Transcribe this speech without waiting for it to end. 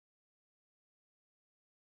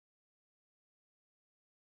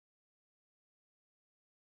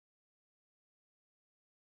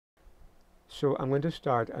So I'm going to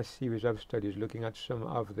start a series of studies looking at some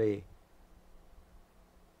of the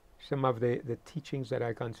teachings that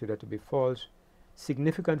I consider to be false,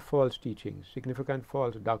 significant false teachings, significant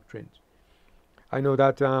false doctrines. I know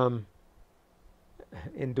that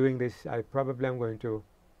in doing this, I probably am going to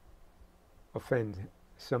offend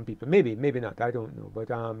some people. Maybe not. I don't know. But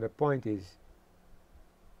the point is,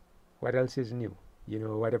 what else is new? You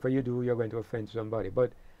know, whatever you do, you're going to offend somebody.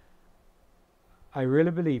 But I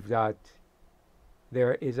really believe that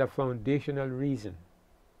there is a foundational reason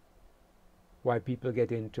why people get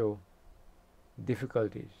into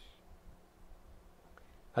difficulties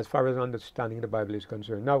as far as understanding the Bible is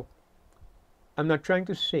concerned. Now, I'm not trying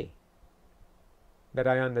to say that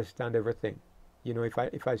I understand everything. You know, if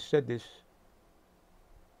I said this,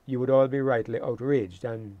 you would all be rightly outraged,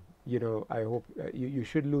 and you know, I hope you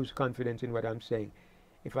should lose confidence in what I'm saying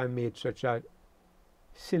if I made such a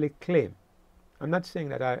silly claim. I'm not saying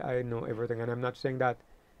that I know everything, and I'm not saying that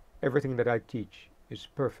everything that I teach is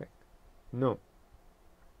perfect. No.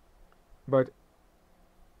 But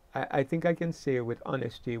I think I can say with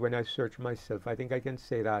honesty, when I search myself, I think I can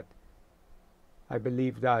say that I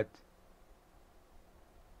believe that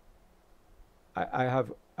I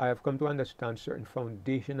have come to understand certain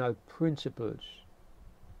foundational principles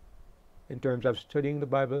in terms of studying the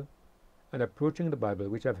Bible and approaching the Bible,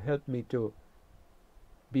 which have helped me to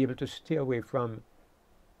be able to stay away from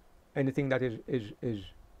anything that is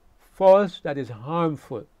false, that is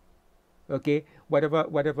harmful. Okay,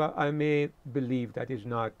 whatever I may believe that is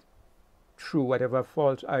not true, whatever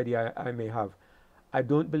false idea I may have, I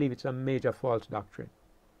don't believe it's a major false doctrine.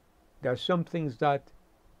 There are some things that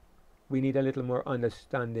we need a little more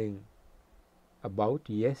understanding about,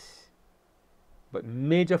 yes, but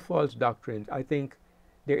major false doctrines, I think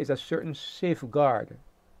there is a certain safeguard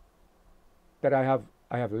that I have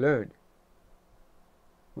learned,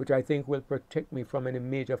 which I think will protect me from any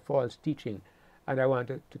major false teaching. And I want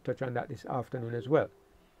to touch on that this afternoon as well,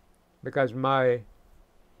 because the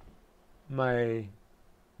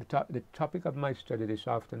topic of my study this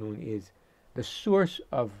afternoon is the source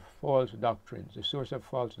of false doctrines, the source of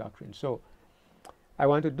false doctrines. So I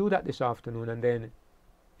want to do that this afternoon, and then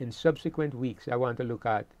in subsequent weeks I want to look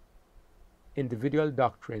at individual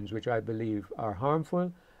doctrines which I believe are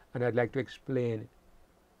harmful, and I'd like to explain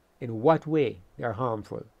in what way they are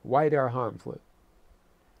harmful, why they are harmful.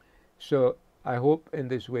 So I hope in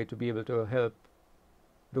this way to be able to help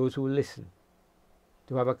those who listen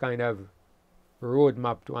to have a kind of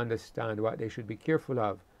roadmap to understand what they should be careful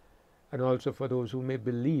of, and also for those who may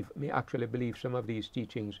actually believe some of these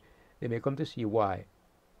teachings, they may come to see why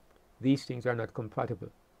these things are not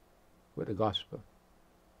compatible with the gospel.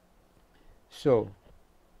 So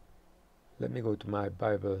let me go to my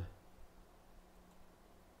Bible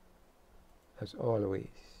as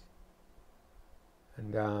always,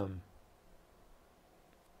 and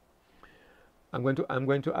I'm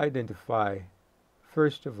going to identify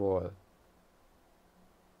first of all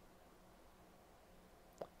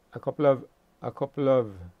a couple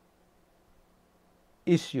of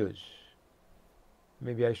issues.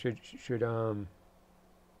 Maybe I should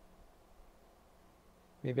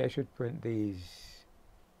print these.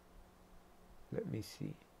 Let me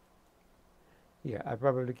see. Yeah, I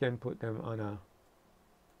probably can put them on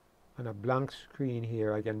a blank screen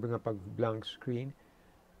here. I can bring up a blank screen,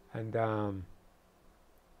 and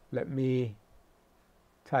let me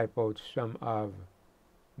type out some of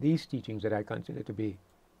these teachings that I consider to be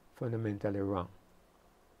fundamentally wrong.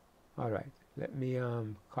 Alright, let me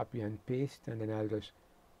copy and paste, and then I'll just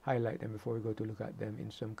highlight them before we go to look at them in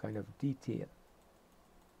some kind of detail.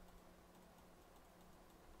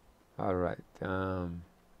 Alright,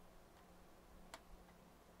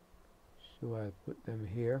 so I'll put them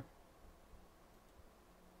here.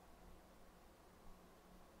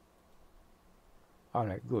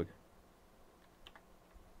 Alright, good.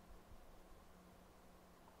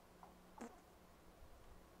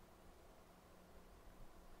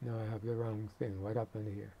 No, I have the wrong thing. What happened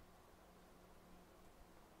here?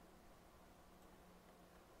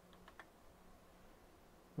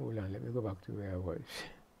 Hold on, let me go back to where I was.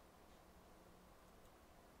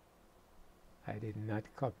 I did not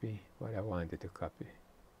copy what I wanted to copy.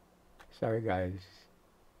 Sorry, guys.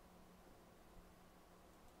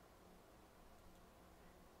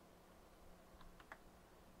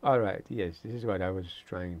 Alright, yes, this is what I was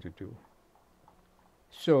trying to do.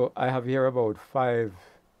 So I have here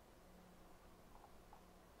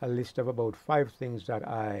a list of about 5 things that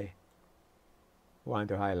I want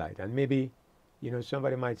to highlight. And maybe, you know,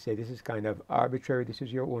 somebody might say this is kind of arbitrary, this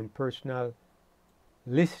is your own personal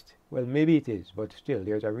list. Well, maybe it is, but still,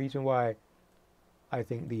 there's a reason why I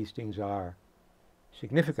think these things are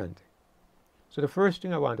significant. So the first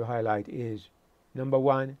thing I want to highlight is, number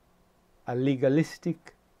one, a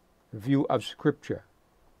legalistic view of Scripture.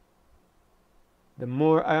 The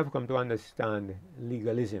more I have come to understand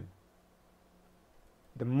legalism,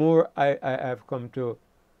 the more I have come to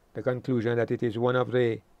the conclusion that it is one of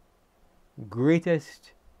the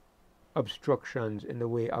greatest obstructions in the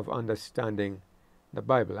way of understanding the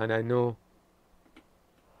Bible. And I know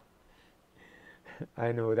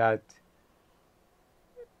that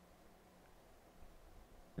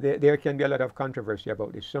there can be a lot of controversy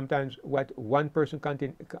about this. Sometimes what one person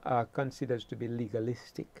considers to be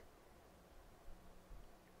legalistic,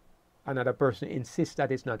 another person insists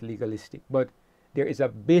that it's not legalistic. But there is a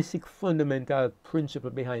basic fundamental principle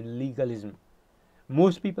behind legalism.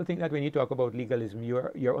 Most people think that when you talk about legalism,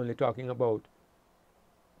 you're only talking about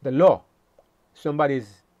the law.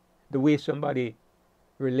 The way somebody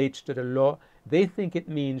relates to the law. They think it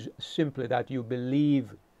means simply that you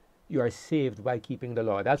believe you are saved by keeping the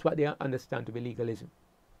law. That's what they understand to be legalism.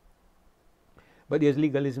 But there's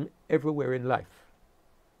legalism everywhere in life.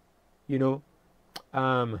 You know,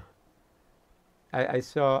 I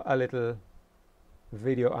saw a little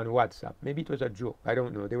video on WhatsApp. Maybe it was a joke. I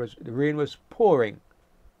don't know. The rain was pouring,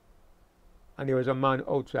 and there was a man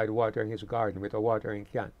outside watering his garden with a watering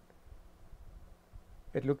can.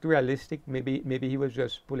 It looked realistic. Maybe he was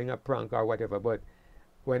just pulling a prank or whatever. But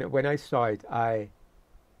when I saw it, I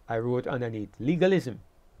wrote underneath legalism,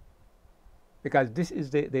 because this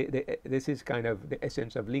is kind of the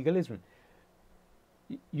essence of legalism.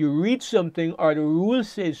 You read something, or the rule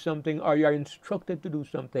says something, or you are instructed to do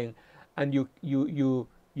something, and you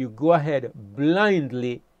go ahead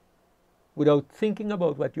blindly without thinking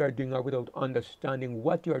about what you are doing, or without understanding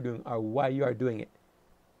what you are doing or why you are doing it.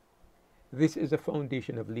 This is the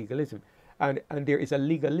foundation of legalism. And there is a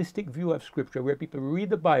legalistic view of Scripture where people read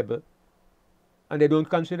the Bible and they don't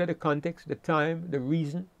consider the context, the time, the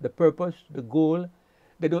reason, the purpose, the goal.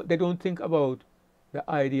 They don't think about the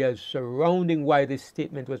ideas surrounding why this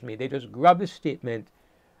statement was made. They just grab the statement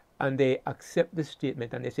and they accept the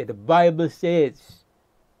statement and they say, the Bible says.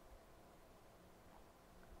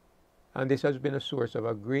 And this has been a source of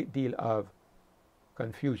a great deal of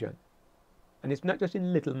confusion. And it's not just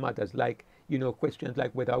in little matters like, questions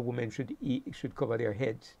like whether women should cover their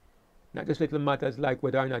heads. Not just little matters like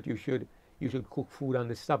whether or not you should cook food on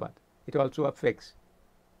the Sabbath. It also affects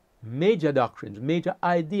major doctrines, major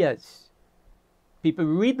ideas. People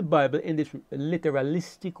read the Bible in this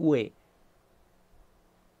literalistic way,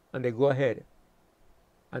 and they go ahead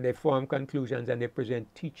and they form conclusions and they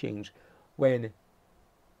present teachings, when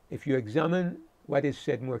if you examine what is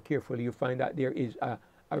said more carefully, you find that there is a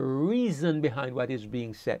reason behind what is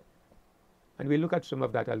being said. And we'll look at some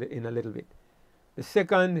of that in a little bit. The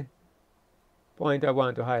second point I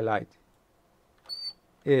want to highlight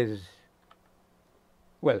is,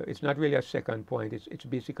 well, it's not really a second point. It's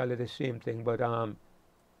basically the same thing, but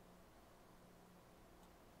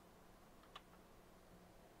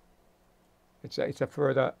it's a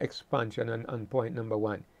further expansion on point number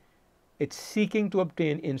one. It's seeking to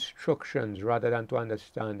obtain instructions rather than to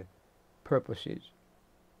understand purposes.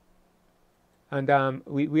 And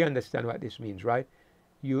we understand what this means, right?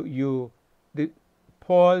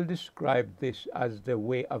 Paul described this as the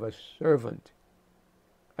way of a servant.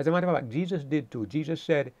 As a matter of fact, Jesus did too. Jesus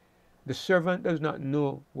said, the servant does not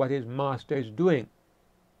know what his master is doing.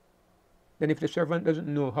 Then if the servant doesn't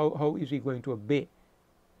know, how is he going to obey?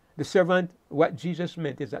 The servant, what Jesus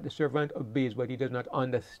meant is that the servant obeys, but he does not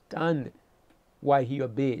understand why he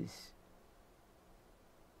obeys.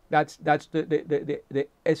 That's the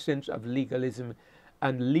essence of legalism.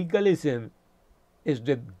 And legalism is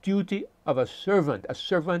the duty of a servant. A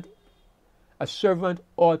servant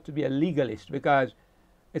ought to be a legalist, because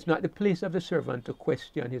it's not the place of the servant to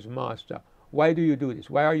question his master. Why do you do this?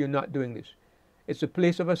 Why are you not doing this? It's the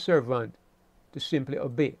place of a servant to simply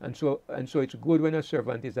obey. And so it's good when a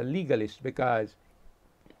servant is a legalist, because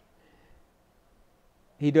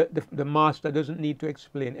the master doesn't need to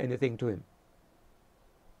explain anything to him.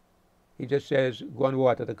 He just says, go and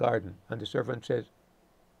water the garden. And the servant says,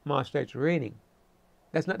 Master, it's raining.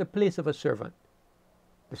 That's not the place of a servant.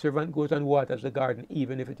 The servant goes and waters the garden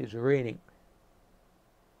even if it is raining.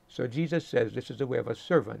 So Jesus says this is the way of a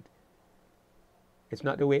servant. It's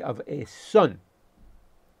not the way of a son.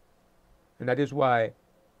 And that is why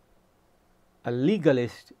a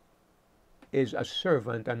legalist is a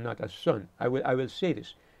servant and not a son. I will say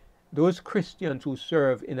this. Those Christians who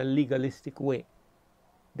serve in a legalistic way,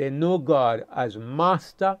 they know God as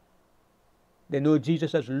master, they know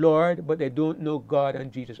Jesus as Lord, but they don't know God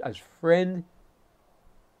and Jesus as friend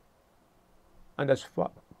and as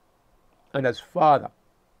father. and as Father.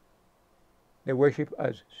 They worship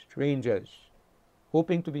as strangers,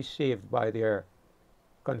 hoping to be saved by their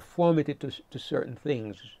conformity to certain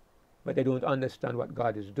things, but they don't understand what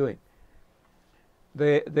God is doing.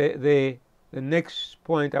 The next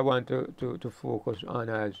point I want to focus on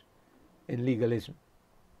as in legalism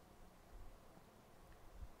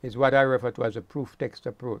is what I refer to as a proof text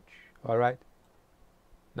approach. All right?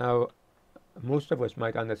 Now, most of us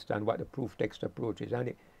might understand what the proof text approach is,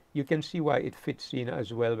 and you can see why it fits in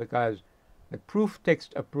as well, because the proof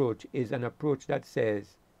text approach is an approach that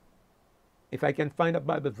says, if I can find a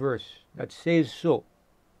Bible verse that says so,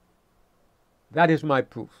 that is my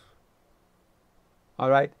proof. All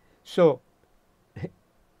right? So,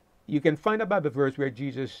 you can find a Bible verse where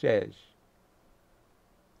Jesus says,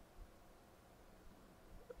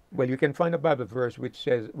 well, you can find a Bible verse which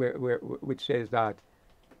says which says that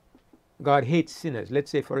God hates sinners.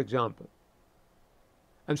 Let's say, for example.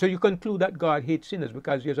 And so you conclude that God hates sinners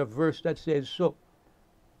because there's a verse that says so.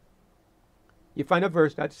 You find a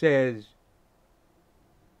verse that says,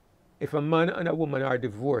 if a man and a woman are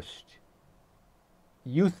divorced,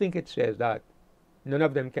 you think it says that none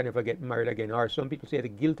of them can ever get married again. Or some people say the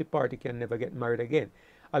guilty party can never get married again.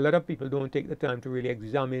 A lot of people don't take the time to really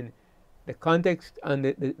examine the context and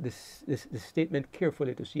the statement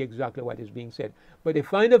carefully to see exactly what is being said. But they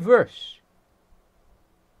find a verse,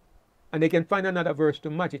 and they can find another verse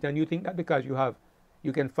to match it, and you think that because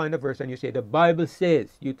you can find a verse and you say, the Bible says,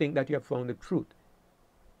 you think that you have found the truth.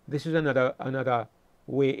 This is another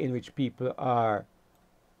way in which people are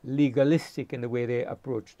legalistic in the way they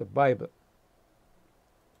approach the Bible.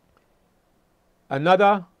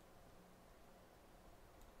 Another,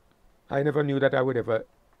 I never knew that I would ever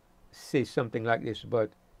say something like this,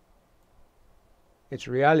 but it's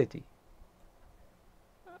reality.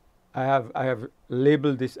 I have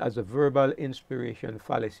labeled this as a verbal inspiration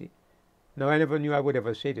fallacy. Now, I never knew I would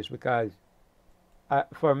ever say this because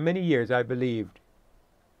for many years I believed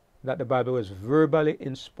that the Bible was verbally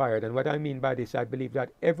inspired. And what I mean by this, I believe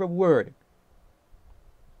that every word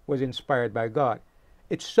was inspired by God.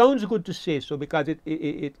 It sounds good to say so because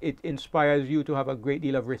it inspires you to have a great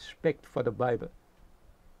deal of respect for the Bible.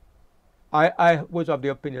 I was of the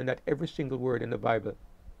opinion that every single word in the Bible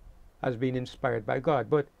has been inspired by God.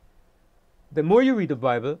 But the more you read the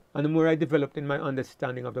Bible, and the more I developed in my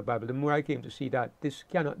understanding of the Bible, the more I came to see that this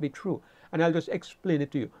cannot be true. And I'll just explain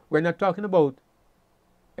it to you. We're not talking about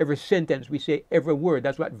every sentence. We say every word.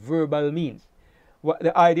 That's what verbal means.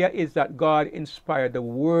 The idea is that God inspired the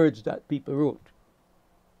words that people wrote.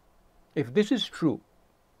 If this is true,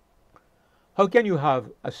 how can you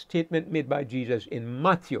have a statement made by Jesus in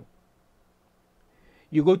Matthew?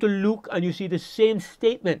 You go to Luke and you see the same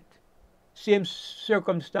statement, same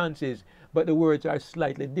circumstances, but the words are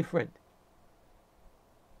slightly different.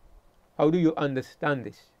 How do you understand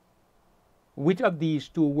this? Which of these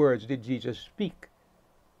two words did Jesus speak?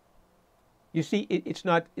 You see, it's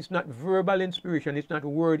not verbal inspiration, it's not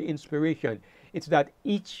word inspiration. It's that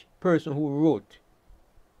each person who wrote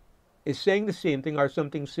is saying the same thing or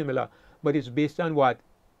something similar, but it's based on what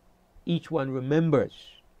each one remembers.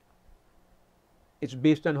 It's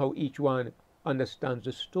based on how each one understands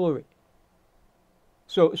the story.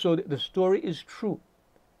 So the story is true.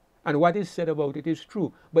 And what is said about it is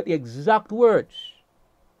true. But the exact words,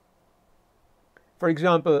 for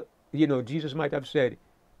example, Jesus might have said,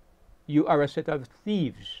 you are a set of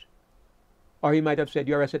thieves. Or he might have said,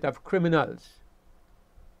 you are a set of criminals.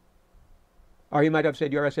 Or he might have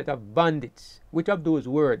said, you are a set of bandits. Which of those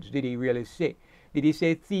words did he really say? Did he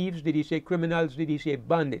say thieves? Did he say criminals? Did he say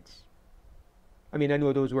bandits? I mean, I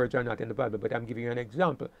know those words are not in the Bible, but I'm giving you an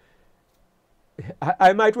example.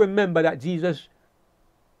 I might remember that Jesus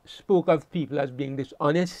spoke of people as being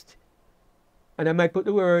dishonest, and I might put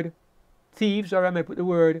the word thieves, or I might put the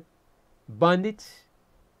word bandits,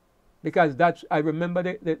 because I remember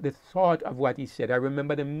the thought of what he said. I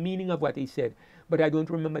remember the meaning of what he said, but I don't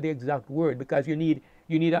remember the exact word, because you need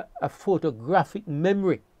a photographic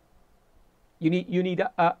memory. You need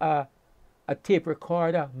a tape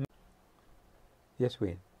recorder. Yes,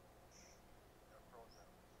 Wayne.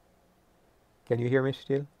 Can you hear me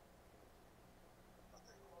still?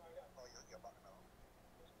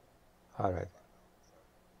 All right.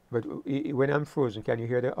 But when I'm frozen, can you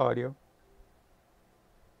hear the audio?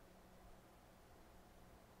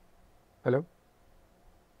 Hello?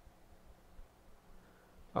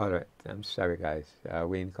 All right. I'm sorry, guys.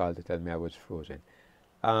 Wayne called to tell me I was frozen.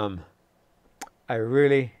 I'm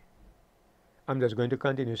just going to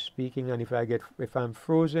continue speaking, and if I'm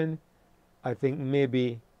frozen, I think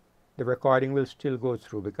maybe the recording will still go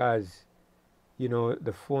through, because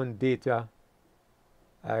the phone data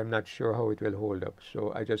I'm not sure how it will hold up,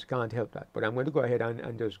 so I just can't help that. But I'm going to go ahead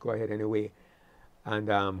and just go ahead anyway, and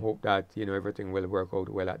hope that everything will work out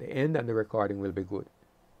well at the end, and the recording will be good.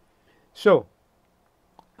 So,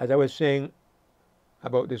 as I was saying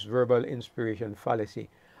about this verbal inspiration fallacy,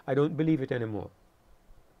 I don't believe it anymore.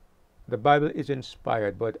 The Bible is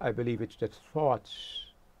inspired, but I believe it's the thoughts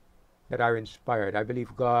that are inspired. I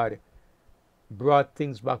believe God brought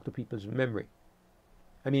things back to people's memory.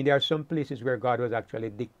 I mean, there are some places where God was actually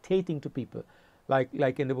dictating to people,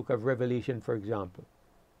 like in the book of Revelation, for example,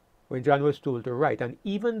 when John was told to write. And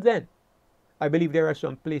even then, I believe there are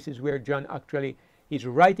some places where John actually is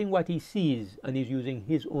writing what he sees and he's using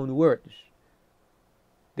his own words.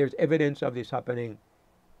 There's evidence of this happening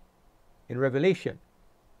in Revelation.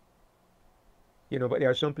 But there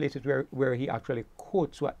are some places where he actually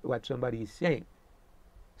quotes what somebody is saying.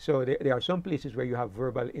 So there are some places where you have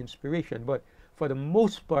verbal inspiration, but for the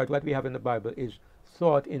most part, what we have in the Bible is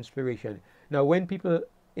thought inspiration. Now, when people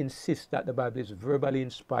insist that the Bible is verbally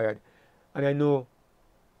inspired, and I know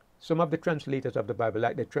some of the translators of the Bible,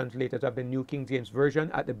 like the translators of the New King James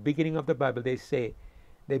Version, at the beginning of the Bible, they say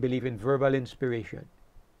they believe in verbal inspiration.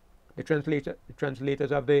 The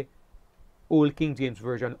translators of the Old King James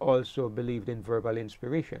Version also believed in verbal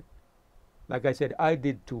inspiration. Like I said, I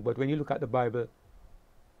did too, but when you look at the Bible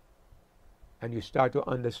and you start to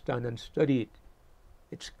understand and study it,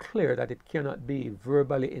 it's clear that it cannot be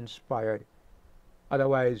verbally inspired.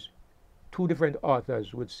 Otherwise, two different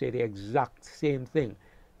authors would say the exact same thing,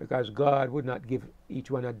 because God would not give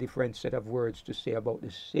each one a different set of words to say about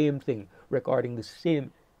the same thing, recording the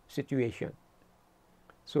same situation.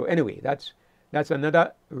 So anyway, that's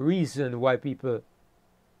another reason why people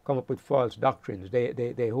come up with false doctrines.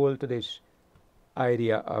 They hold to this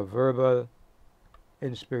idea of verbal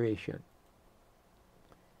inspiration.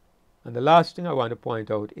 And the last thing I want to point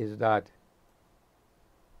out is that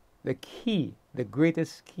the key, the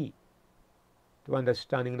greatest key to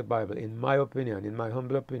understanding the Bible, in my opinion, in my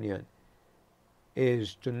humble opinion,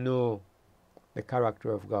 is to know the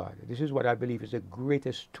character of God. This is what I believe is the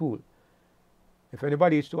greatest tool. If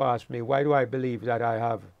anybody is to ask me, why do I believe that I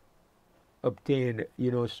have obtained,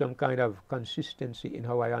 some kind of consistency in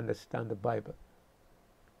how I understand the Bible?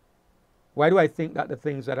 Why do I think that the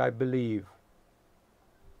things that I believe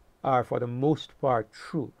are for the most part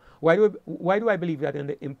true? Why do I believe that in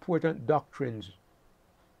the important doctrines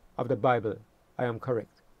of the Bible I am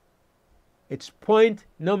correct? It's point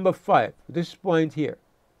number 5, this point here.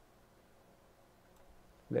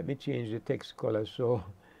 Let me change the text color so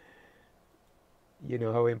you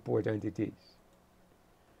know how important it is.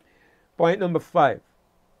 Point number 5.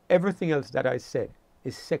 Everything else that I said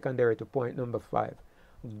is secondary to point number 5.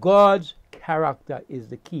 God's character is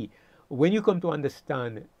the key. When you come to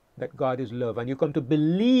understand that God is love, and you come to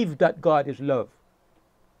believe that God is love,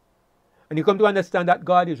 and you come to understand that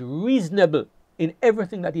God is reasonable in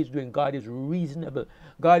everything that he's doing. God is reasonable.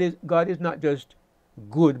 God is not just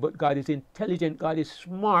good, but God is intelligent, God is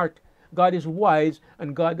smart, God is wise,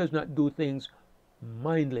 and God does not do things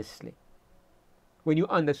mindlessly. When you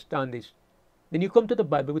understand this, then you come to the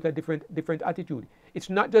Bible with a different attitude. It's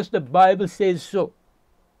not just the Bible says so.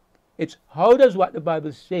 It's how does what the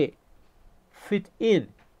Bible say fit in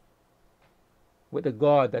with the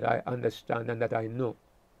God that I understand and that I know.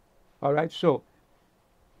 All right, so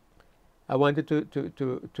I wanted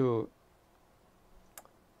to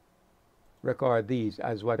record these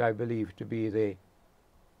as what I believe to be the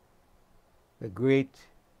great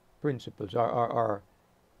principles, or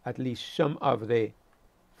at least some of the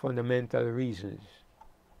fundamental reasons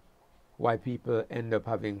why people end up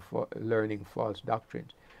learning false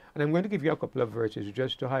doctrines. And I'm going to give you a couple of verses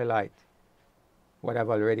just to highlight what I've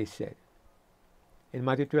already said. In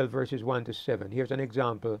Matthew 12, verses 1 to 7, here's an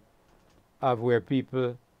example of where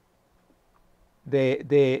people,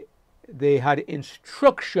 they had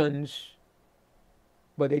instructions,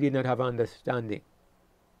 but they did not have understanding.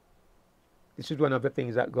 This is one of the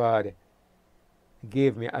things that God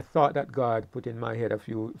gave me, a thought that God put in my head a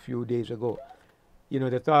few days ago.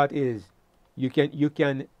 The thought is, you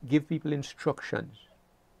can give people instructions,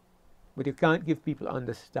 but you can't give people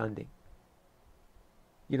understanding.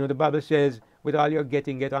 The Bible says, with all you're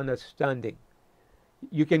getting, get understanding.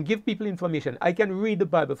 You can give people information. I can read the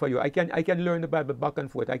Bible for you. I can learn the Bible back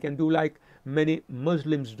and forth. I can do like many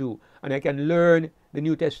Muslims do, and I can learn the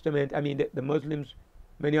New Testament. I mean, the Muslims,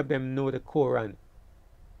 many of them know the Quran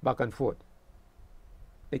back and forth.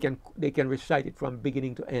 They can recite it from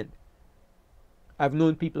beginning to end. I've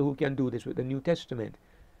known people who can do this with the New Testament.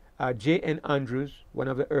 J.N. Andrews, one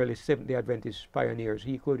of the early Seventh-day Adventist pioneers,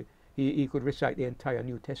 he could recite the entire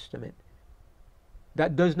New Testament.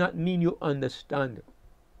 That does not mean you understand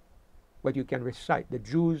what you can recite. The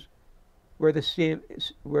Jews were the same,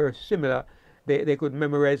 were similar. They could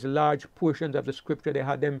memorize large portions of the scripture. They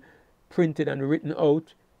had them printed and written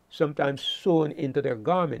out, sometimes sewn into their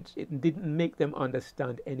garments. It didn't make them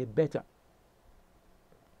understand any better.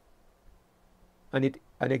 And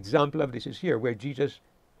an example of this is here, where Jesus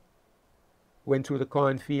went through the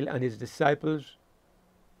cornfield and his disciples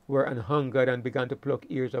were an hungered and began to pluck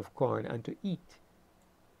ears of corn and to eat.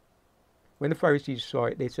 When the Pharisees saw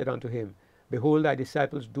it, they said unto him, Behold, thy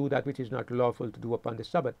disciples do that which is not lawful to do upon the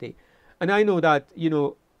Sabbath day. And I know that,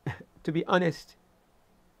 to be honest,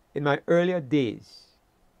 in my earlier days,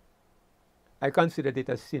 I considered it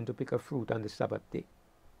a sin to pick a fruit on the Sabbath day.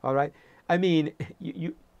 All right? I mean,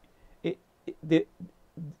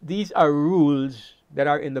 these are rules that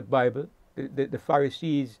are in the Bible. The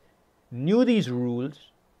Pharisees knew these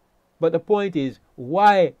rules, but the point is,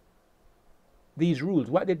 why these rules?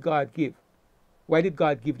 What did God give? Why did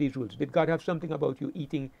God give these rules? Did God have something about you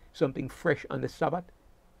eating something fresh on the Sabbath?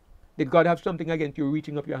 Did God have something against you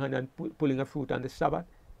reaching up your hand and pulling a fruit on the Sabbath?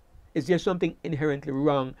 Is there something inherently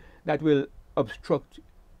wrong that will obstruct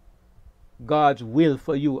God's will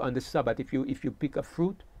for you on the Sabbath if you pick a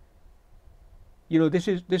fruit? This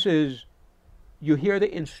is you hear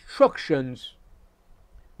the instructions,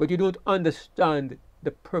 but you don't understand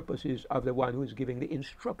the purposes of the one who is giving the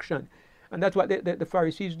instruction. And that's what the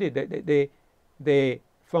Pharisees did. They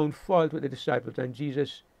found fault with the disciples, and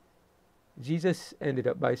Jesus ended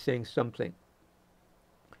up by saying something.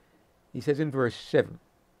 He says in verse 7,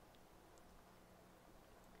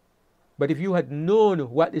 But if you had known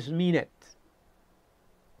what this meaneth,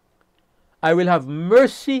 I will have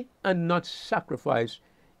mercy and not sacrifice,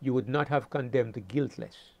 you would not have condemned the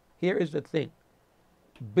guiltless. Here is the thing.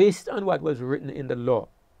 Based on what was written in the law,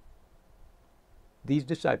 these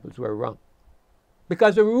disciples were wrong.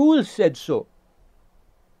 Because the rule said so.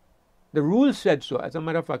 The rule said so. As a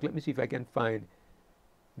matter of fact, let me see if I can find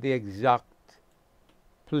the exact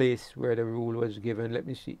place where the rule was given. Let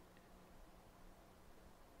me see.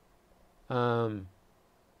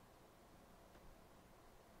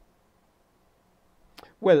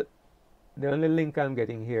 Well, the only link I'm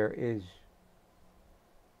getting here is,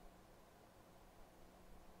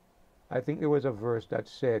 I think there was a verse that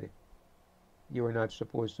said you were not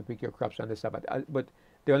supposed to pick your crops on the Sabbath. But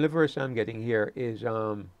the only verse I'm getting here is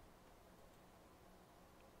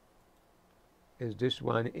this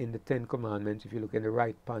one in the Ten Commandments, if you look in the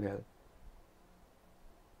right panel.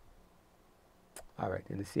 All right,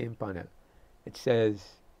 in the same panel. It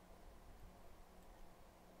says,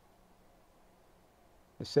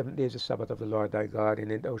 The 7th day is the Sabbath of the Lord thy God,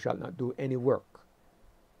 and in it thou shalt not do any work.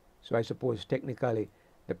 So I suppose technically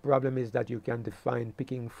the problem is that you can define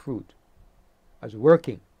picking fruit as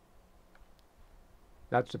working.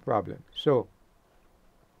 That's the problem. So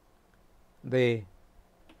the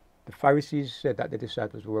Pharisees said that the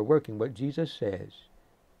disciples were working, but Jesus says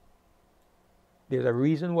there's a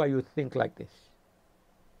reason why you think like this,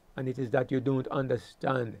 and it is that you don't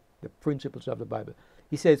understand the principles of the Bible.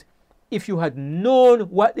 He says, if you had known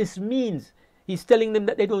what this means, he's telling them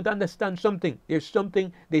that they don't understand something. There's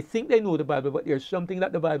something, they think they know the Bible, but there's something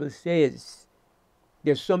that the Bible says.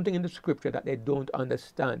 There's something in the scripture that they don't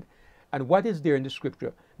understand. And what is there in the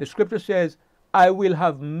scripture? The scripture says, I will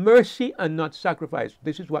have mercy and not sacrifice.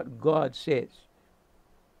 This is what God says.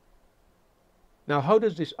 Now, how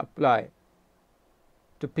does this apply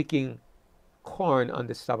to picking corn on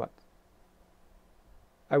the Sabbath?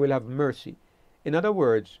 I will have mercy. In other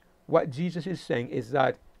words, what Jesus is saying is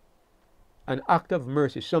that an act of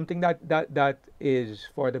mercy, something that is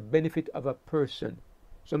for the benefit of a person.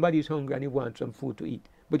 Somebody is hungry and he wants some food to eat,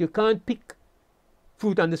 but you can't pick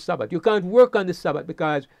fruit on the Sabbath. You can't work on the Sabbath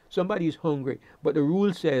because somebody is hungry. But the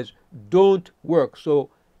rule says don't work. So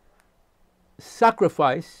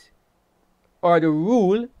sacrifice, or the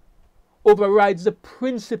rule, overrides the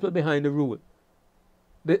principle behind the rule.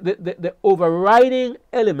 The overriding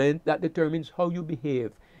element that determines how you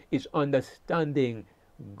behave is understanding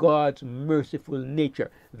God's merciful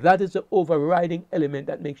nature. That is the overriding element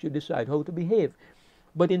that makes you decide how to behave.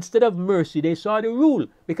 But instead of mercy, they saw the rule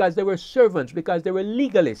because they were servants, because they were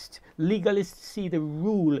legalists. Legalists see the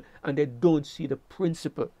rule and they don't see the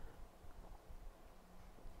principle.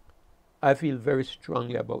 I feel very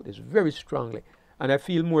strongly about this, very strongly. And I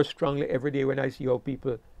feel more strongly every day when I see how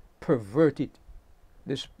people pervert it,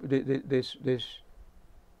 this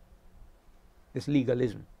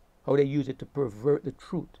legalism, how they use it to pervert the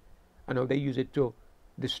truth, and how they use it to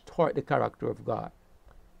distort the character of God.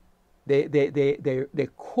 They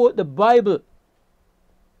quote the Bible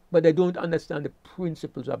But they don't understand the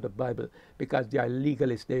principles of the Bible because they are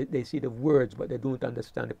legalists. They see the words, but they don't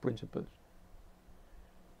understand the principles.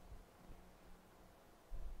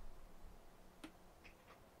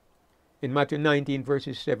 In Matthew 19,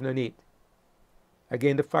 verses 7 and 8,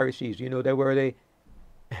 again the Pharisees, you know, they were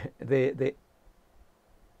the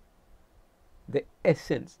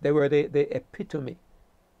essence, they were the epitome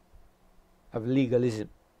of legalism.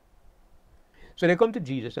 So they come to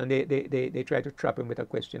Jesus and they try to trap him with a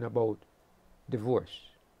question about divorce.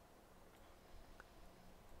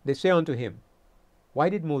 They say unto him, why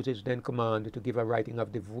did Moses then command to give a writing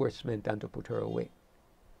of divorcement and to put her away?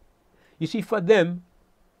 You see, for them,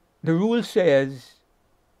 the rule says,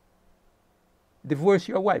 divorce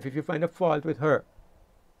your wife if you find a fault with her.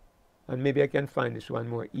 And maybe I can find this one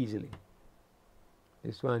more easily.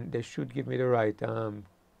 This one, they should give me the right.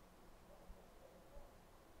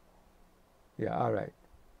 Yeah, all right.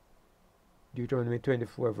 Deuteronomy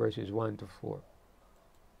 24, verses 1 to 4.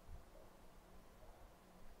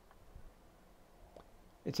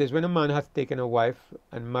 It says, when a man hath taken a wife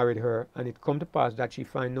and married her, and it come to pass that she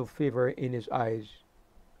find no favor in his eyes,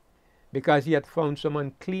 because he hath found some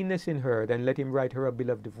uncleanness in her, then let him write her a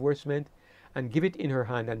bill of divorcement, and give it in her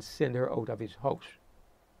hand, and send her out of his house.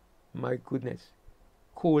 My goodness,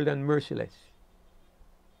 cold and merciless.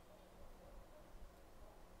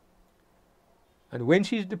 And when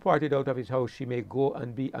she is departed out of his house, she may go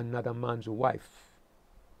and be another man's wife.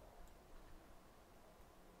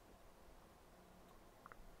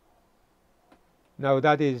 Now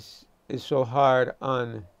that is so hard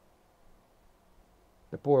on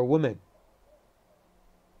the poor woman.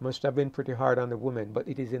 Must have been pretty hard on the woman, but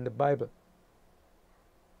it is in the Bible.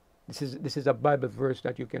 This is a Bible verse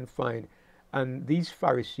that you can find. And these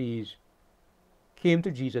Pharisees came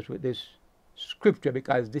to Jesus with this scripture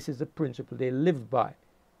because this is the principle they live by.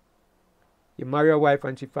 You marry a wife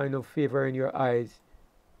and she finds no favor in your eyes,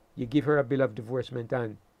 you give her a bill of divorcement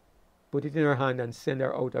and put it in her hand and send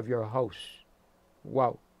her out of your house.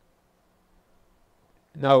 Wow.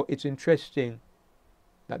 Now it's interesting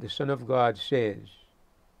that the Son of God says,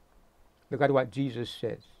 look at what Jesus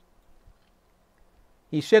says.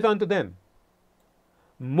 He said unto them,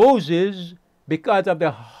 Moses, because of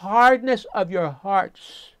the hardness of your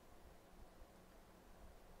hearts,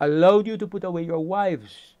 allowed you to put away your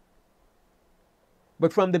wives.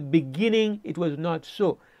 But from the beginning it was not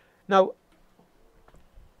so. Now,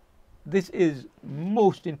 this is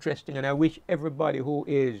most interesting, and I wish everybody who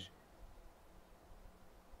is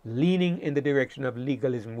leaning in the direction of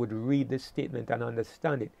legalism would read this statement and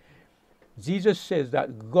understand it. Jesus says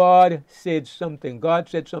that God said something. God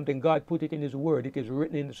said something. God put it in his word. It is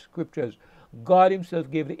written in the scriptures. God himself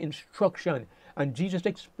gave the instruction. And Jesus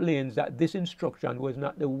explains that this instruction was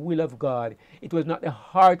not the will of God. It was not the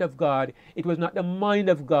heart of God. It was not the mind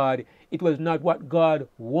of God. It was not what God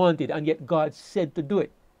wanted. And yet God said to do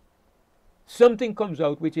it. Something comes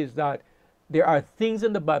out, which is that there are things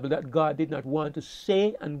in the Bible that God did not want to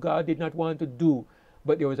say and God did not want to do.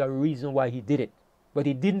 But there was a reason why he did it. But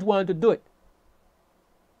he didn't want to do it.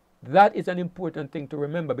 That is an important thing to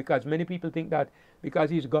remember, because many people think that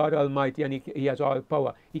because he's God Almighty and he has all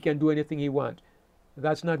power, he can do anything he wants.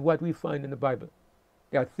 That's not what we find in the Bible.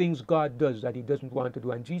 There are things God does that he doesn't want to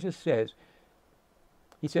do. And Jesus says,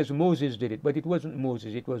 he says Moses did it, but it wasn't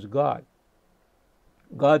Moses, it was God.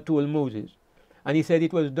 God told Moses. And he said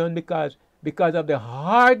it was done because of the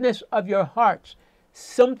hardness of your hearts.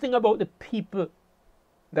 Something about the people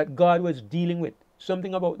that God was dealing with.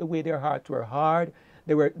 Something about the way their hearts were hard.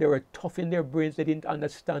 They were tough in their brains. They didn't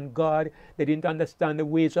understand God. They didn't understand the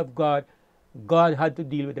ways of God. God had to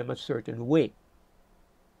deal with them a certain way.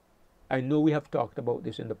 I know we have talked about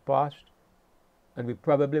this in the past, and we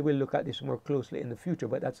probably will look at this more closely in the future,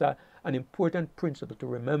 but that's an important principle to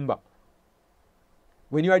remember.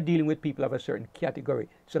 When you are dealing with people of a certain category,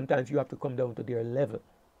 sometimes you have to come down to their level.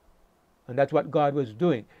 And that's what God was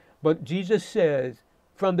doing. But Jesus says,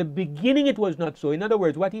 from the beginning it was not so. In other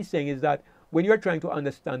words, what he's saying is that when you're trying to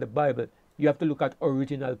understand the Bible, you have to look at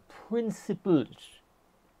original principles.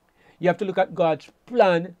 You have to look at God's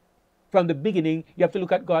plan from the beginning. You have to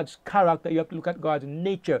look at God's character. You have to look at God's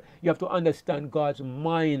nature. You have to understand God's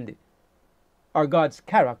mind or God's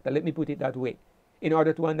character. Let me put it that way, in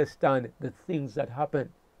order to understand the things that happen.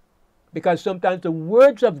 Because sometimes the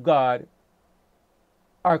words of God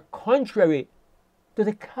are contrary to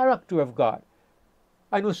the character of God.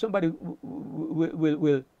 I know somebody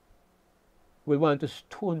will want to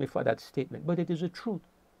stone me for that statement, but it is the truth.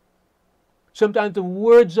 Sometimes the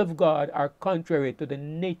words of God are contrary to the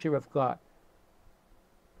nature of God.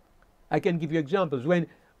 I can give you examples.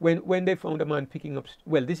 When they found a man picking up,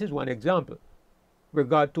 well, this is one example. where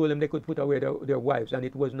God told them they could put away their wives, and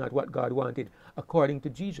it was not what God wanted according to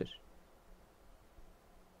Jesus.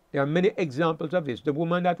 There are many examples of this. The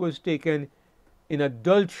woman that was taken in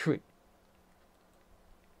adultery,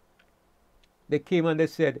 they came and they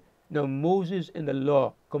said, now Moses in the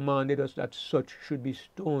law commanded us that such should be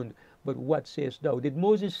stoned, but what sayest thou? Did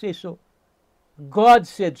Moses say so? God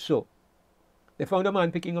said so. They found a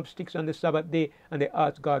man picking up sticks on the Sabbath day, and they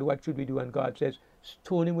asked God, what should we do? And God says,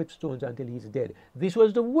 stone him with stones until he's dead. This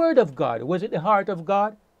was the word of God. Was it the heart of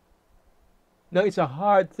God? Now, it's a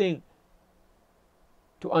hard thing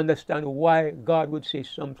to understand why God would say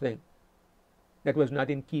something that was not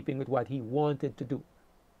in keeping with what he wanted to do.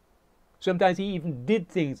 Sometimes he even did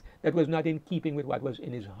things that was not in keeping with what was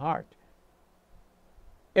in his heart.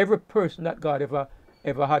 Every person that God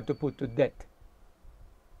ever had to put to death,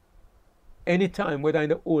 anytime, whether in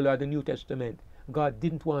the Old or the New Testament, God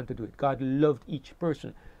didn't want to do it. God loved each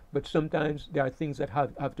person. But sometimes there are things that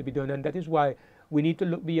have to be done. And that is why we need to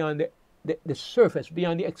look beyond the surface,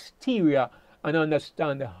 beyond the exterior, and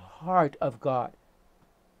understand the heart of God.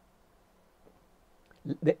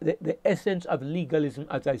 The essence of legalism,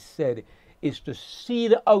 as I said, is to see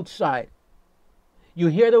the outside. You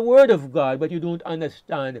hear the word of God, but you don't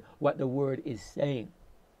understand what the word is saying.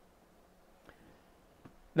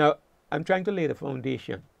 Now, I'm trying to lay the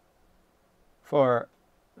foundation for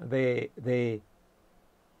the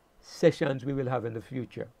sessions we will have in the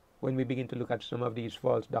future when we begin to look at some of these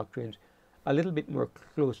false doctrines a little bit more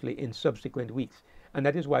closely in subsequent weeks. And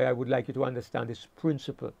that is why I would like you to understand this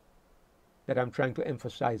principle that I'm trying to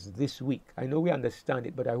emphasize this week. I know we understand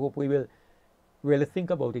it, but I hope we will really think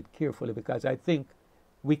about it carefully, because I think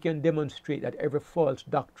we can demonstrate that every false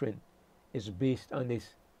doctrine is based on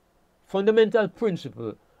this fundamental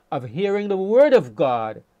principle of hearing the word of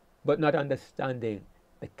God but not understanding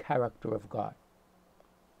the character of God.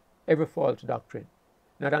 Every false doctrine,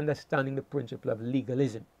 not understanding the principle of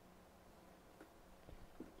legalism.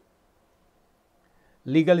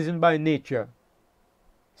 Legalism by nature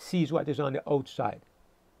sees what is on the outside,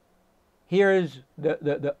 hears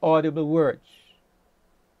the audible words,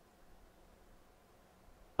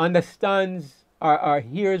 understands or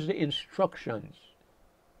hears the instructions,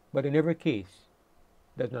 but in every case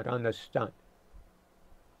does not understand.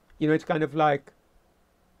 You know, it's kind of like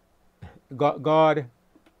God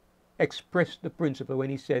expressed the principle when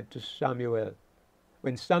he said to Samuel,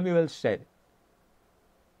 when Samuel said,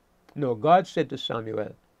 no, God said to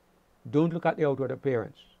Samuel, don't look at the outward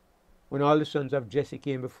appearance. When all the sons of Jesse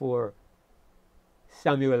came before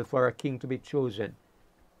Samuel for a king to be chosen,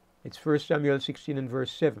 it's 1 Samuel 16 and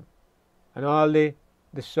verse 7. And all the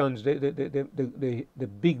sons, the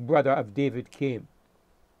big brother of David came.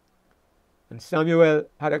 And Samuel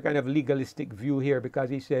had a kind of legalistic view here, because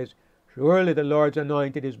he says, surely the Lord's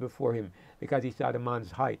anointed is before him, because he saw the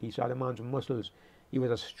man's height, he saw the man's muscles. He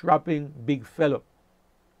was a strapping big fellow.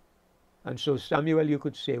 And so Samuel, you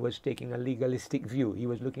could say, was taking a legalistic view. He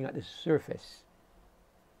was looking at the surface.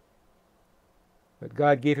 But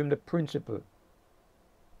God gave him the principle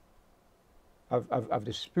of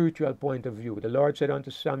the spiritual point of view. The Lord said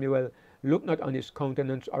unto Samuel, look not on his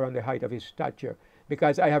countenance or on the height of his stature,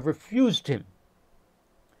 because I have refused him.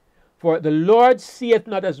 For the Lord seeth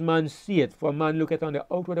not as man seeth, for man looketh on the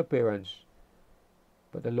outward appearance,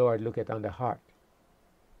 but the Lord looketh on the heart.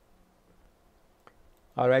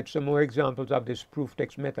 All right, some more examples of this proof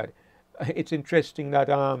text method. It's interesting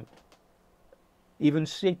that even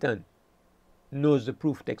Satan knows the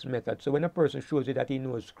proof text method. So when a person shows you that he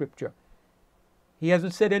knows scripture, he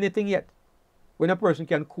hasn't said anything yet. When a person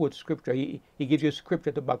can quote scripture, he gives you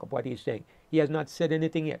scripture to back up what he's saying. He has not said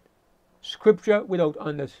anything yet. Scripture without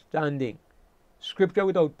understanding, scripture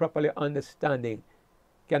without properly understanding,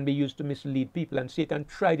 can be used to mislead people. And Satan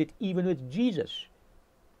tried it even with Jesus.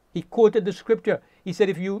 He quoted the scripture. He said,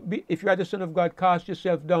 if you are the Son of God, cast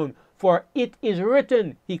yourself down, for it is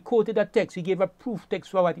written. He quoted a text. He gave a proof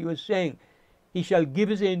text for what he was saying. He shall give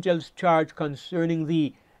his angels charge concerning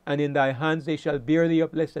thee, and in thy hands they shall bear thee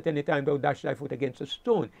up, lest at any time thou dash thy foot against a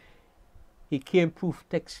stone. He came proof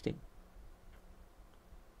texting.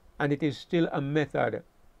 And it is still a method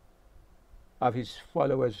of his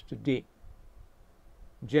followers today.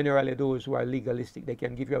 Generally, those who are legalistic, they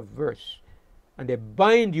can give you a verse, and they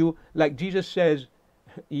bind you, like Jesus says,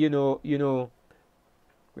 you know,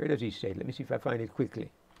 where does he say it? Let me see if I find it quickly.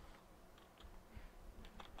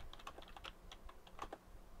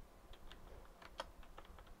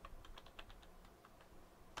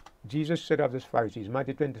 Jesus said of the Pharisees,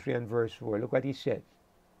 Matthew 23 and verse 4, look what he said.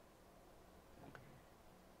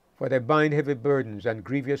 For they bind heavy burdens and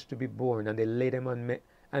grievous to be borne, and they lay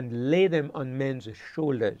them on men's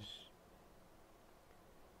shoulders,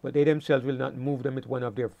 but they themselves will not move them with one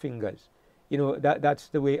of their fingers. You know, that's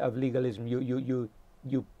the way of legalism. You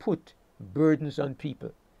put burdens on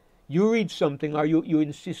people. You read something, or you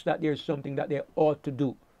insist that there's something that they ought to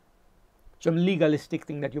do, some legalistic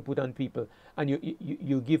thing that you put on people, and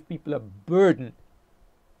you give people a burden,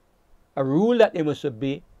 a rule that they must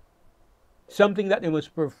obey, something that they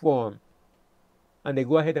must perform, and they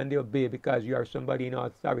go ahead and they obey because you are somebody in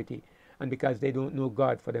authority and because they don't know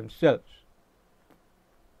God for themselves.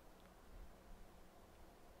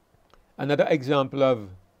 Another example of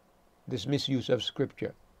this misuse of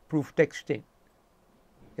scripture, proof texting,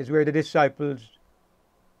 is where the disciples,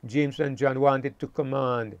 James and John, wanted to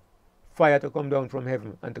command fire to come down from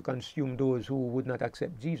heaven and to consume those who would not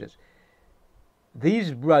accept Jesus.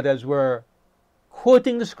 These brothers were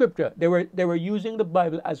quoting the scripture. They were using the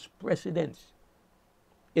Bible as precedents.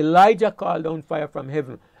 Elijah called down fire from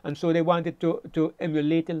heaven, and so they wanted to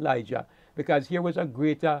emulate Elijah, because here was a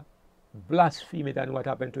greater blasphemy than what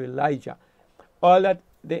happened to Elijah. All that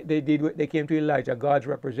they did, they came to Elijah, God's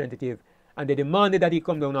representative, and they demanded that he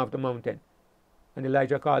come down off the mountain. And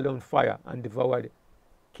Elijah called down fire and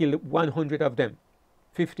killed 100 of them,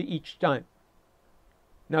 50 each time.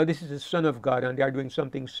 Now this is the Son of God, and they are doing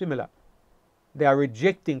something similar. They are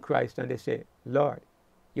rejecting Christ, and they say, Lord,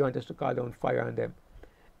 you want us to call down fire on them.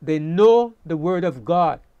 They know the word of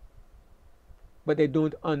God, but they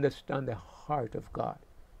don't understand the heart of God.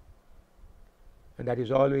 And that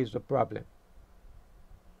is always the problem.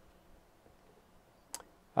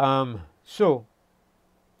 So,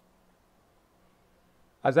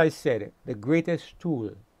 as I said, the greatest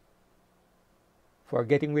tool for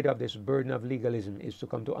getting rid of this burden of legalism is to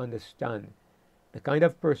come to understand the kind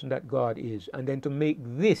of person that God is, and then to make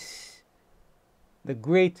this the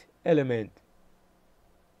great element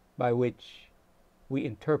by which we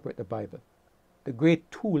interpret the Bible, the great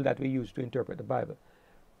tool that we use to interpret the Bible.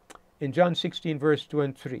 In John 16, verse 2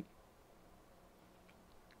 and 3,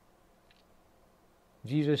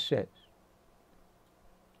 Jesus says,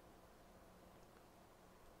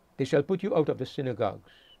 they shall put you out of the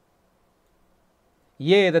synagogues.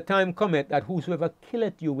 Yea, the time cometh that whosoever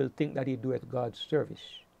killeth you will think that he doeth God's service.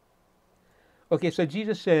 Okay, so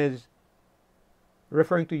Jesus says,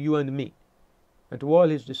 referring to you and me, and to all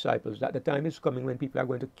his disciples, that the time is coming when people are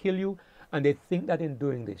going to kill you, and they think that in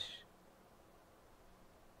doing this,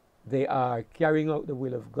 they are carrying out the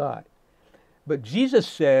will of God. But Jesus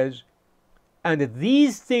says, and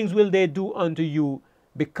these things will they do unto you,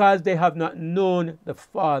 because they have not known the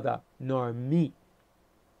Father nor me.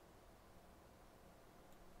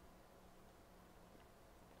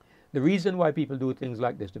 The reason why people do things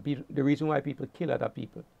like this, the reason why people kill other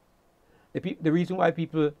people, the reason why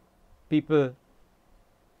people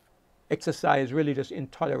exercise religious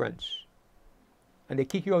intolerance, and they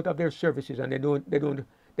kick you out of their services, and they don't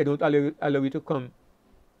allow you to come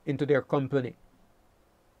into their company.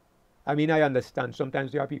 I mean, I understand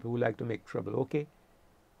sometimes there are people who like to make trouble. Okay,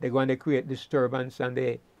 they go and they create disturbance, and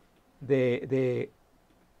they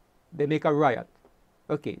make a riot.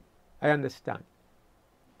 Okay, I understand.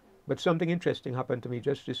 But something interesting happened to me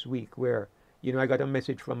just this week, where I got a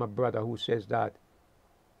message from a brother who says that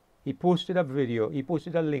he posted a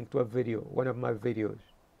link to a video, one of my videos,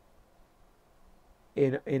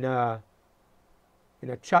 in a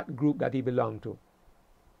chat group that he belonged to.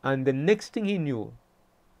 And the next thing he knew,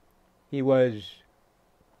 he was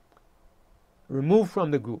removed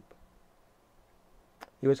from the group.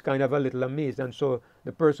 He was kind of a little amazed, and so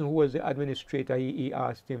the person who was the administrator, he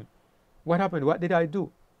asked him, what happened? What did I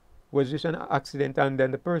do? Was this an accident? And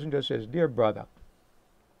then the person just says, dear brother,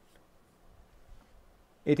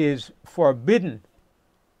 it is forbidden.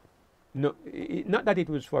 No, not that it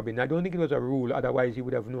was forbidden. I don't think it was a rule, otherwise he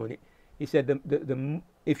would have known it. He said,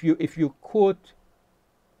 if you quote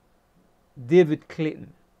Dejvid Klejton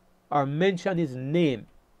or mention his name,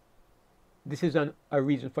 this is a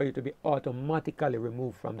reason for you to be automatically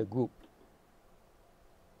removed from the group.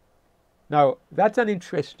 Now, that's an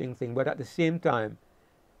interesting thing, but at the same time,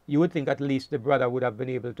 you would think at least the brother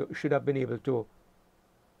should have been able to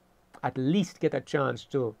at least get a chance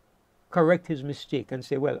to correct his mistake and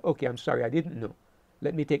say, well, okay, I'm sorry, I didn't know.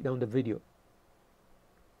 Let me take down the video.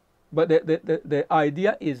 But the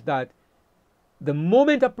idea is that the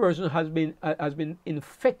moment a person has been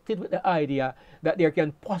infected with the idea that there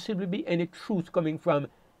can possibly be any truth coming from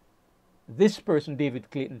this person, Dejvid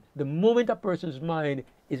Klejton, the moment a person's mind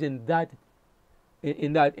is in that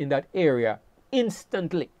area,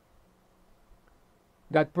 instantly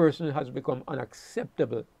that person has become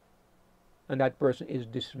unacceptable, and that person is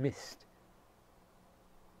dismissed.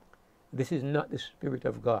 This is not the Spirit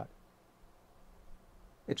of God.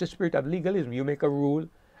 It's a spirit of legalism. You make a rule,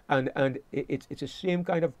 And it's the same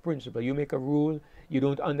kind of principle. You make a rule, you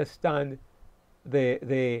don't understand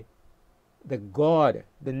the God,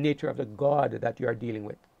 the nature of the God that you are dealing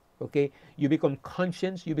with. Okay? You become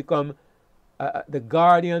conscious, you become the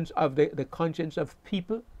guardians of the conscience of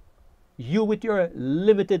people. You, with your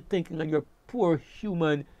limited thinking and your poor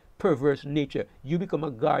human perverse nature, you become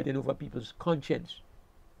a guardian over people's conscience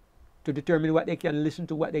to determine what they can listen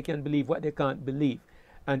to, what they can believe, what they can't believe.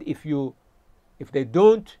 And if they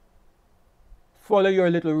don't follow your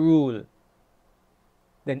little rule,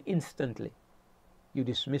 then instantly you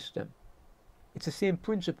dismiss them. It's the same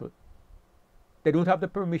principle. They don't have the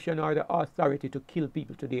permission or the authority to kill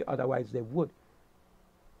people today, otherwise they would.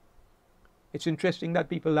 It's interesting that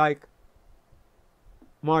people like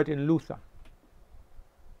Martin Luther,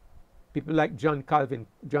 people like John Calvin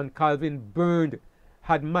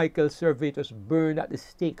had Michael Servetus burned at the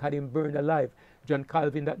stake, had him burned alive. John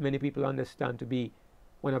Calvin, that many people understand to be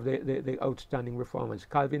one of the outstanding reformers.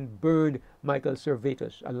 Calvin burned Michael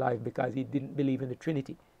Servetus alive because he didn't believe in the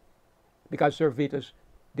Trinity. Because Servetus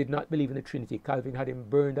did not believe in the Trinity, Calvin had him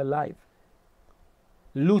burned alive.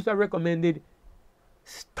 Luther recommended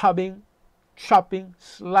stabbing, chopping,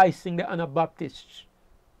 slicing the Anabaptists,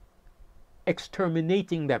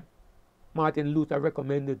 exterminating them. Martin Luther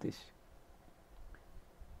recommended this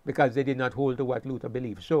because they did not hold to what Luther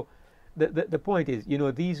believed. So the point is,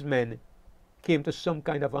 these men came to some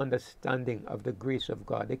kind of understanding of the grace of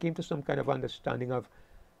God. They came to some kind of understanding of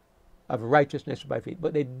righteousness by faith.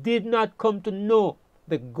 But they did not come to know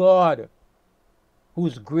the God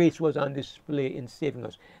whose grace was on display in saving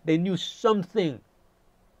us. They knew something,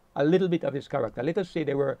 a little bit of his character. Let us say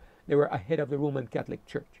they were ahead of the Roman Catholic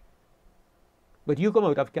Church. But you come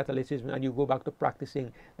out of Catholicism and you go back to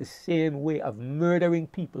practicing the same way of murdering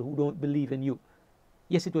people who don't believe in you.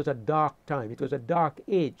 Yes, it was a dark time. It was a dark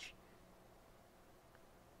age.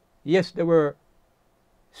 Yes, there were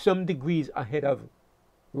some degrees ahead of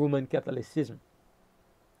Roman Catholicism.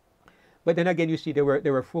 But then again, you see, they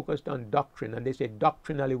were focused on doctrine, and they said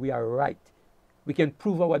doctrinally we are right. We can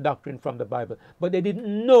prove our doctrine from the Bible. But they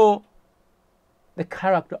didn't know the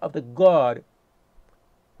character of the God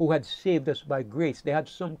who had saved us by grace. They had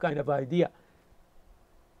some kind of idea.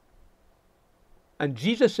 And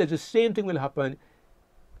Jesus says the same thing will happen.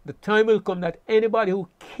 The time will come that anybody who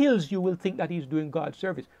kills you will think that he's doing God's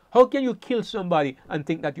service. How can you kill somebody and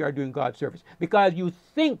think that you are doing God's service? Because you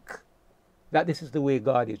think that this is the way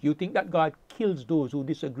God is. You think that God kills those who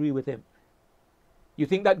disagree with him. You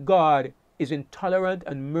think that God is intolerant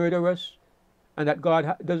and murderous, and that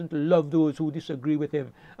God doesn't love those who disagree with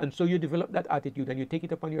him. And so you develop that attitude and you take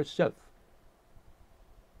it upon yourself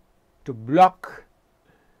to block,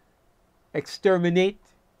 exterminate,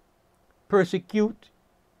 persecute,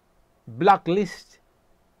 blacklist,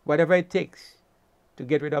 whatever it takes to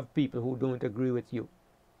get rid of people who don't agree with you.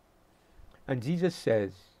 And Jesus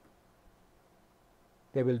says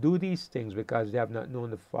they will do these things because they have not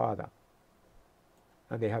known the Father,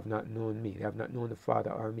 and they have not known me. They have not known the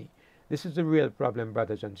Father or me. This is the real problem,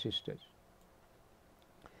 brothers and sisters.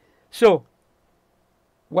 So,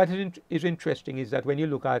 what is interesting is that when you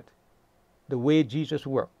look at the way Jesus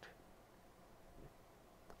worked,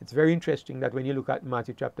 it's very interesting that when you look at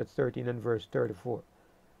Matthew chapter 13 and verse 34,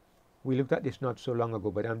 we looked at this not so long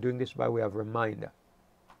ago, but I'm doing this by way of reminder.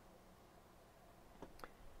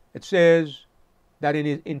 It says that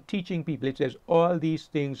in teaching people, it says, all these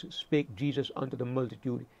things spake Jesus unto the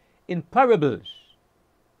multitude in parables.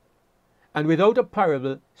 And without a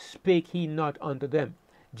parable spake he not unto them.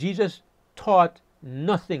 Jesus taught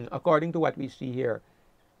nothing according to what we see here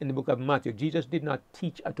in the book of Matthew. Jesus did not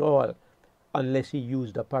teach at all unless he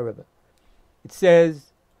used a parable. It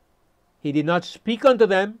says he did not speak unto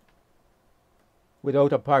them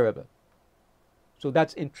without a parable. So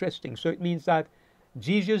that's interesting. So it means that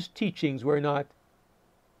Jesus' teachings were not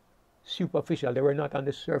superficial. They were not on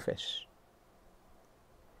the surface.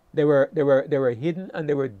 They were hidden and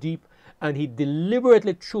they were deep, and he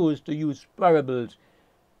deliberately chose to use parables.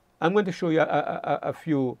 I'm going to show you a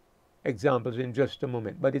few examples in just a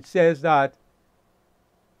moment. But it says that,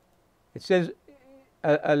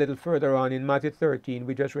 a little further on in Matthew 13,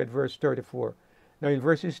 we just read verse 34. Now in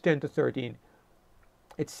verses 10 to 13,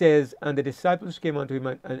 it says, and the disciples came unto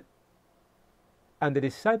him, and the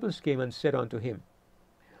disciples came and said unto him,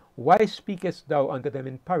 why speakest thou unto them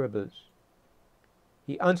in parables?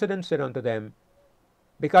 He answered and said unto them,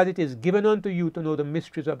 because it is given unto you to know the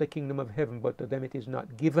mysteries of the kingdom of heaven, but to them it is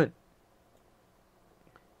not given.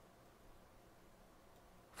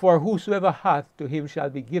 For whosoever hath, to him shall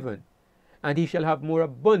be given, and he shall have more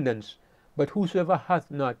abundance. But whosoever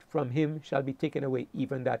hath not, from him shall be taken away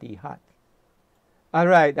even that he hath. All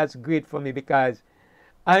right, that's great for me because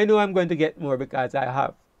I know I'm going to get more because I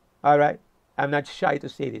have. All right, I'm not shy to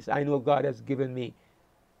say this. I know God has given me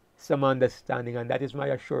some understanding, and that is my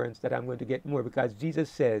assurance that I'm going to get more because Jesus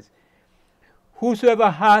says,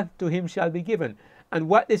 whosoever hath, to him shall be given. And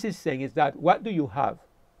what this is saying is that what do you have?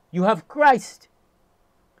 You have Christ.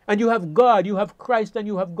 And you have God. You have Christ and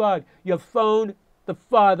you have God. You have found the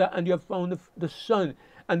Father and you have found the Son.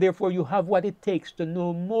 And therefore you have what it takes to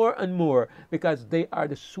know more and more because they are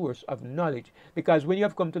the source of knowledge. Because when you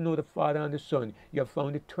have come to know the Father and the Son, you have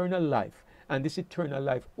found eternal life. And this eternal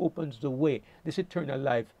life opens the way. This eternal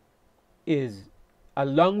life is,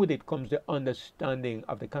 along with it comes the understanding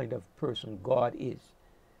of the kind of person God is.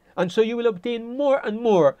 And so you will obtain more and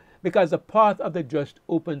more because the path of the just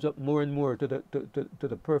opens up more and more to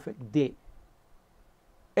the perfect day.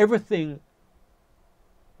 Everything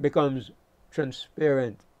becomes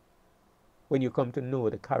transparent when you come to know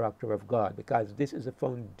the character of God because this is a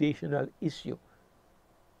foundational issue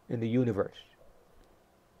in the universe.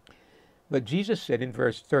 But Jesus said in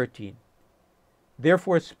verse 13,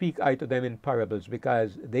 therefore speak I to them in parables,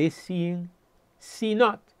 because they seeing, see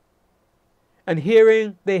not, and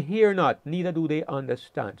hearing, they hear not, neither do they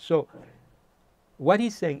understand. So what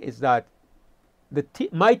he's saying is that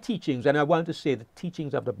my teachings, and I want to say the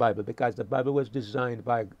teachings of the Bible, because the Bible was designed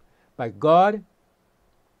by God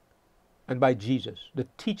and by Jesus. The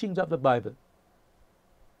teachings of the Bible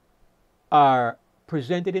are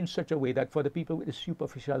presented in such a way that for the people with the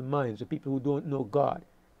superficial minds, the people who don't know God,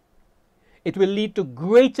 it will lead to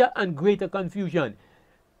greater and greater confusion.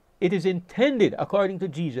 It is intended, according to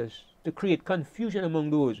Jesus, to create confusion among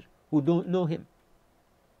those who don't know him.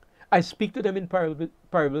 I speak to them in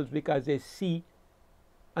parables because they see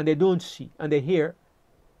and they don't see, and they hear,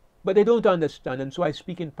 but they don't understand. And so I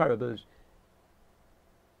speak in parables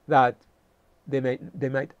that they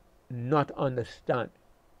might not understand.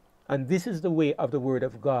 And this is the way of the Word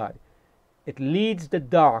of God. It leads the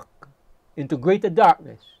dark into greater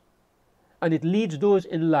darkness, and it leads those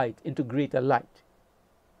in light into greater light.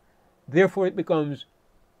 Therefore it becomes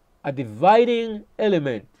a dividing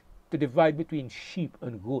element to divide between sheep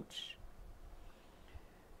and goats.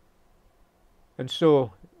 And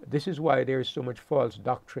so this is why there is so much false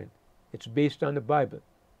doctrine. It's based on the Bible,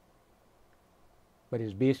 but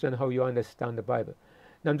it's based on how you understand the Bible.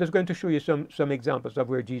 Now I'm just going to show you some examples of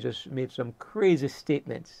where Jesus made some crazy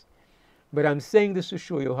statements. But I'm saying this to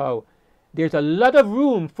show you how there's a lot of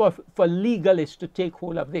room for legalists to take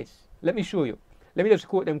hold of this. Let me show you. Let me just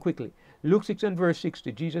quote them quickly. Luke 6 and verse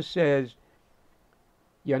 60, Jesus says,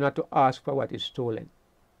 you're not to ask for what is stolen.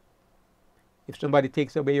 If somebody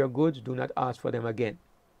takes away your goods, do not ask for them again.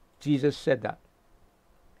 Jesus said that.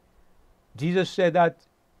 Jesus said that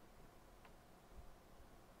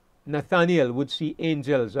Nathanael would see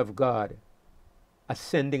angels of God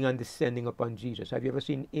ascending and descending upon Jesus. Have you ever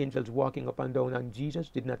seen angels walking up and down on Jesus?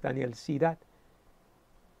 Did Nathanael see that?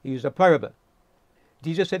 He used a parable.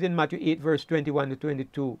 Jesus said in Matthew 8 verse 21 to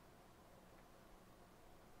 22,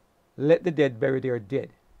 let the dead bury their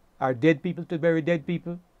dead. Are dead people to bury dead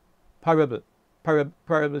people? Parable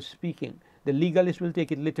speaking. The legalist will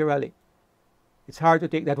take it literally. It's hard to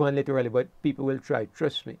take that one literally, but people will try,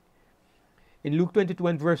 trust me. In Luke 22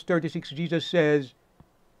 and verse 36, Jesus says,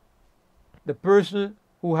 the person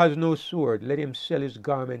who has no sword, let him sell his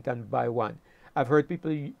garment and buy one. I've heard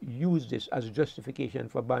people use this as justification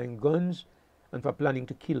for buying guns and for planning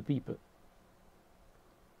to kill people.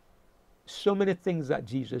 So many things that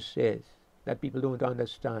Jesus says that people don't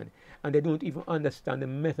understand, and they don't even understand the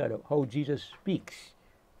method of how Jesus speaks.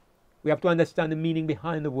 We have to understand the meaning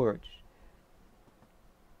behind the words.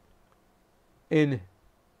 In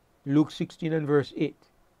Luke 16 and verse 8,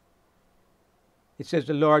 it says,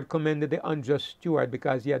 the Lord commended the unjust steward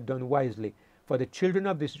because he had done wisely. For the children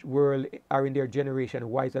of this world are in their generation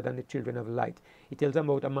wiser than the children of light. He tells them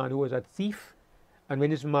about a man who was a thief, and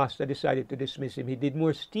when his master decided to dismiss him, he did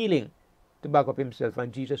more stealing to back up himself,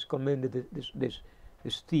 and Jesus commended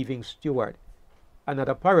this thieving steward.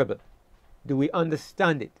 Another parable. Do we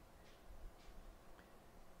understand it?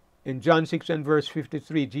 In John 6 and verse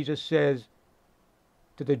 53, Jesus says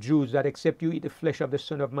to the Jews that except you eat the flesh of the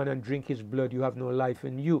Son of Man and drink his blood, you have no life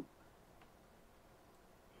in you.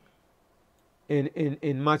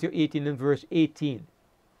 In Matthew 18 and verse 18,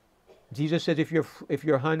 Jesus says, if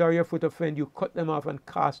your hand or your foot offend you, cut them off and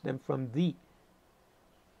cast them from thee.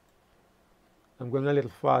 I'm going a little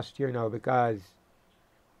fast here now because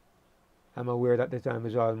I'm aware that the time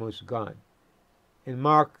is almost gone. In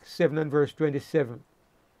Mark 7 and verse 27,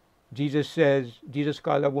 Jesus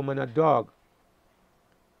called a woman a dog.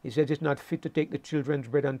 He says it's not fit to take the children's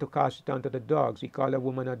bread and to cast it unto the dogs. He called a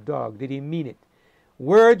woman a dog. Did he mean it?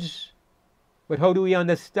 Words, but how do we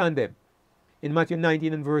understand them? In Matthew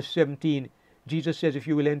 19 and verse 17, Jesus says, if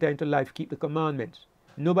you will enter into life, keep the commandments.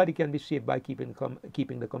 Nobody can be saved by keeping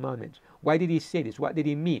the commandments. Why did he say this? What did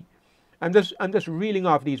he mean? I'm just reeling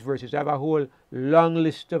off these verses. I have a whole long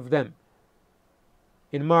list of them.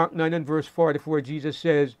 In Mark 9 and verse 44, Jesus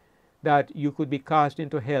says that you could be cast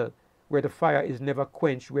into hell, where the fire is never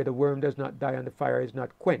quenched, where the worm does not die and the fire is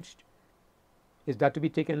not quenched. Is that to be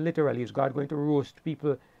taken literally? Is God going to roast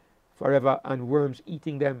people forever and worms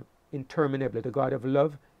eating them interminably? The God of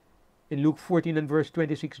love. In Luke 14 and verse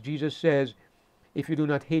 26, Jesus says, if you do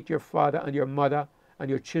not hate your father and your mother and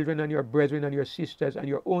your children and your brethren and your sisters and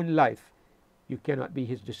your own life, you cannot be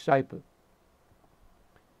his disciple.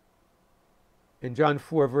 In John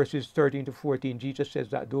 4 verses 13 to 14, Jesus says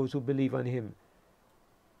that those who believe on him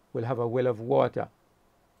will have a well of water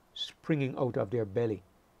springing out of their belly.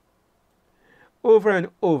 Over and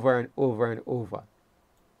over and over and over.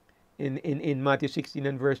 In Matthew 16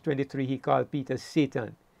 and verse 23, he called Peter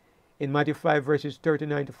Satan. In Matthew 5 verses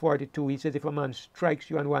 39 to 42, he says, if a man strikes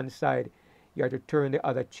you on one side, you are to turn the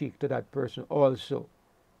other cheek to that person also.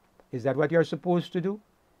 Is that what you're supposed to do?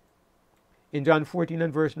 In John 14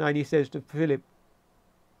 and verse 9, he says to Philip,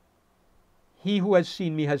 he who has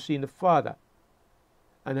seen me has seen the Father.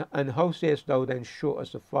 And how sayest thou then, show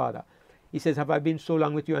us the Father? He says, have I been so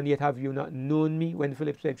long with you, and yet have you not known me? When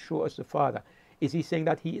Philip said, show us the Father, is he saying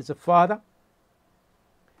that he is the Father?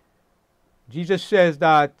 Jesus says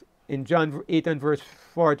that in John 8 and verse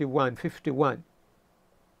 51,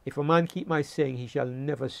 if a man keep my saying, he shall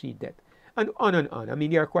never see death. And on and on. I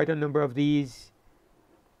mean, there are quite a number of these.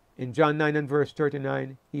 In John 9 and verse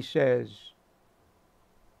 39, he says,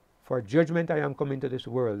 for judgment I am come into this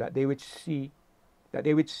world, that they which see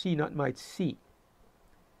not might see,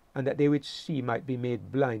 and that they which see might be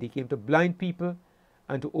made blind. He came to blind people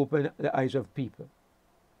and to open the eyes of people.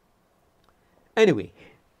 Anyway,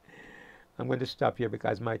 I'm going to stop here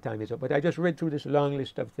because my time is up. But I just read through this long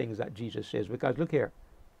list of things that Jesus says, because look here.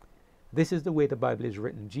 This is the way the Bible is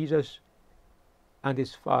written. Jesus and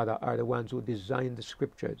his Father are the ones who designed the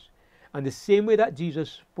scriptures. And the same way that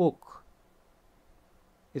Jesus spoke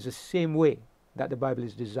is the same way that the Bible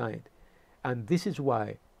is designed. And this is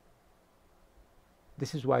why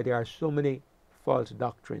there are so many false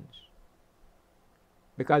doctrines.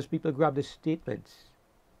 Because people grab the statements,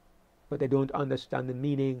 but they don't understand the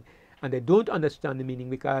meaning. And they don't understand the meaning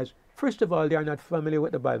because, first of all, they are not familiar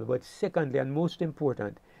with the Bible. But secondly, and most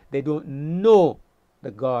important, they don't know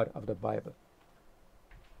the God of the Bible.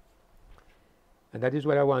 And that is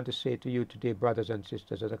what I want to say to you today, brothers and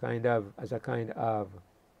sisters, as a kind of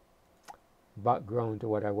background to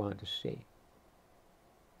what I want to say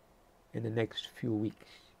in the next few weeks.